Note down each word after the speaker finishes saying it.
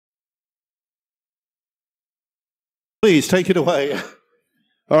Please take it away.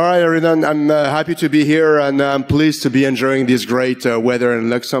 All right, everyone. I'm happy to be here, and I'm pleased to be enjoying this great weather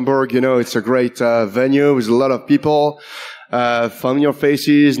in Luxembourg. You know, it's a great venue with a lot of people, familiar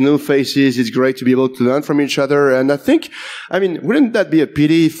faces, new faces. It's great to be able to learn from each other. And I think, wouldn't that be a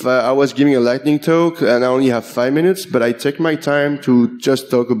pity if I was giving a lightning talk and I only have 5 minutes, but I take my time to just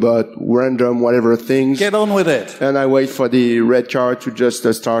talk about random whatever things. Get on with it. And I wait for the red card to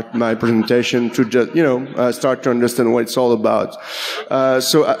just start my presentation, to just, start to understand what it's all about.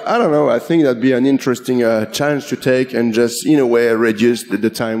 So I don't know. I think that'd be an interesting challenge to take, and just in a way reduce the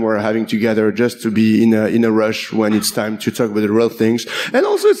time we're having together, just to be in a rush when it's time to talk about the real things. And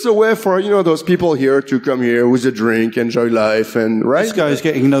also it's a way for, those people here to come here with a drink, enjoy life, and right? This guy's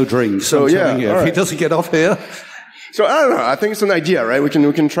getting no drink. So yeah, if he doesn't get off here. So I don't know. I think it's an idea, right? We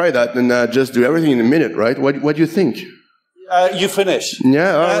can try that and just do everything in a minute, right? What do you think? You finish.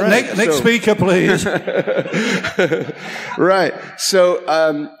 Yeah, all right. Next speaker, please. Right. So,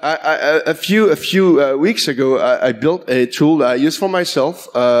 a few weeks ago, I built a tool I use for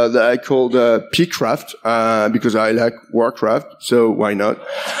myself, that I called, Pcraft, because I like Warcraft, so why not?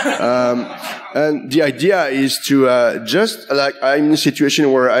 And the idea is to, I'm in a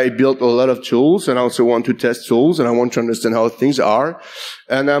situation where I built a lot of tools, and I also want to test tools, and I want to understand how things are.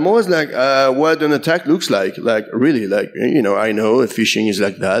 And I'm always like, what an attack looks like. I know phishing is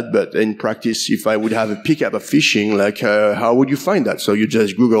like that, but in practice, if I would have a pickup of phishing, how would you find that? So you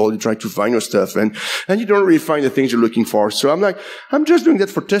just Google, you try to find your stuff, and you don't really find the things you're looking for. So I'm just doing that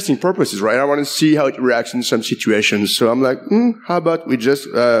for testing purposes, right? I want to see how it reacts in some situations. So I'm like, how about we just,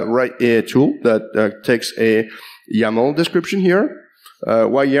 write a tool that, takes a YAML description here.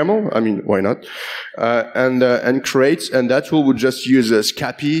 Why YAML? Why not? And creates, and that tool would just use a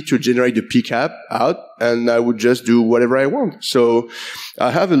Scapy to generate the pcap out, and I would just do whatever I want. So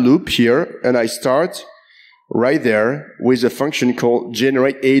I have a loop here, and I start right there with a function called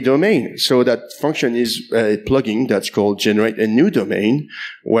generate a domain. So that function is a plugin that's called generate a new domain,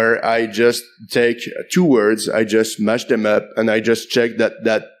 where I just take two words, I just mash them up, and I just check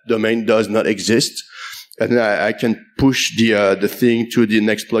that domain does not exist. And then I can push the thing to the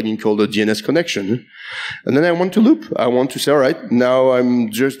next plugin called the DNS connection. And then I want to loop. I want to say, all right, now I'm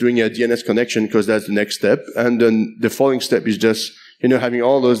just doing a DNS connection because that's the next step. And then the following step is just, having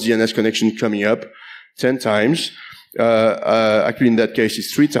all those DNS connections coming up 10 times. Actually, in that case,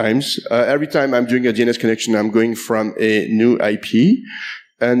 it's 3 times. Every time I'm doing a DNS connection, I'm going from a new IP.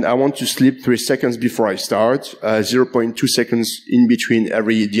 And I want to sleep 3 seconds before I start, 0.2 seconds in between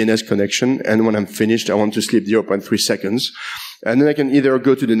every DNS connection. And when I'm finished, I want to sleep 0.3 seconds. And then I can either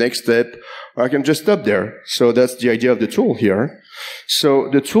go to the next step, or I can just stop there. So that's the idea of the tool here. So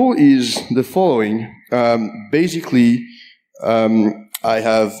the tool is the following. Basically, I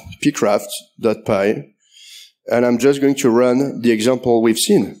have pcraft.py, and I'm just going to run the example we've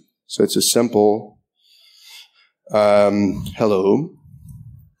seen. So it's a sample, hello,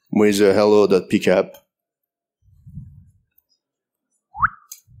 with a hello.pcap.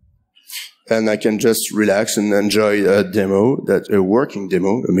 And I can just relax and enjoy a demo, a working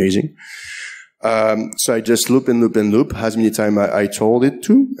demo, amazing. So I just loop and loop and loop as many times I told it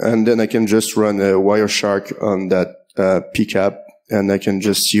to, and then I can just run a Wireshark on that pcap, and I can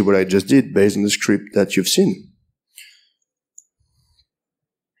just see what I just did based on the script that you've seen.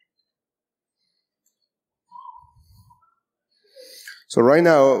 So right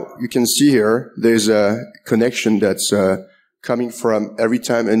now, you can see here, there's a connection that's coming from every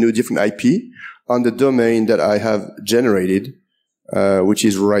time a new different IP on the domain that I have generated, which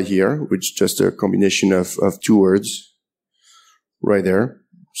is right here, which is just a combination of 2 words right there.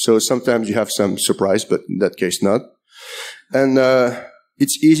 So sometimes you have some surprise, but in that case not. And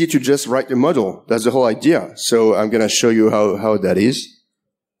it's easy to just write a model. That's the whole idea. So I'm going to show you how that is.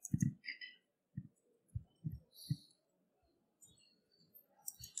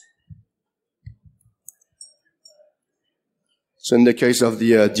 So in the case of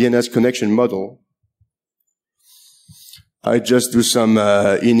the DNS connection model, I just do some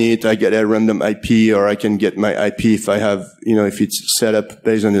init, I get a random IP, or I can get my IP if I have, if it's set up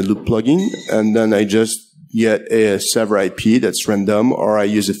based on a loop plugin, and then I just get a server IP that's random, or I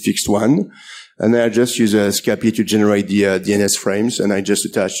use a fixed one, and then I just use a Scapy to generate the DNS frames, and I just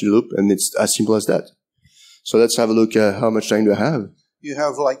attach the loop, and it's as simple as that. So let's have a look at how much time do I have. You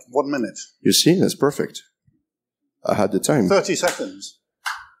have 1 minute. You see, that's perfect. I had the time. 30 seconds.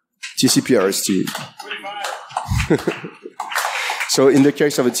 TCP/RST. So in the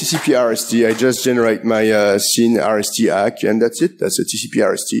case of a TCP/RST, I just generate my scene RST ACK, and that's it. That's a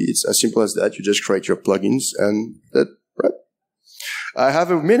TCP/RST. It's as simple as that. You just create your plugins, and that, right? I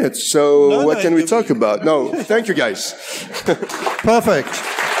have a minute, so No, what no, can we you- talk about? No, thank you guys. Perfect.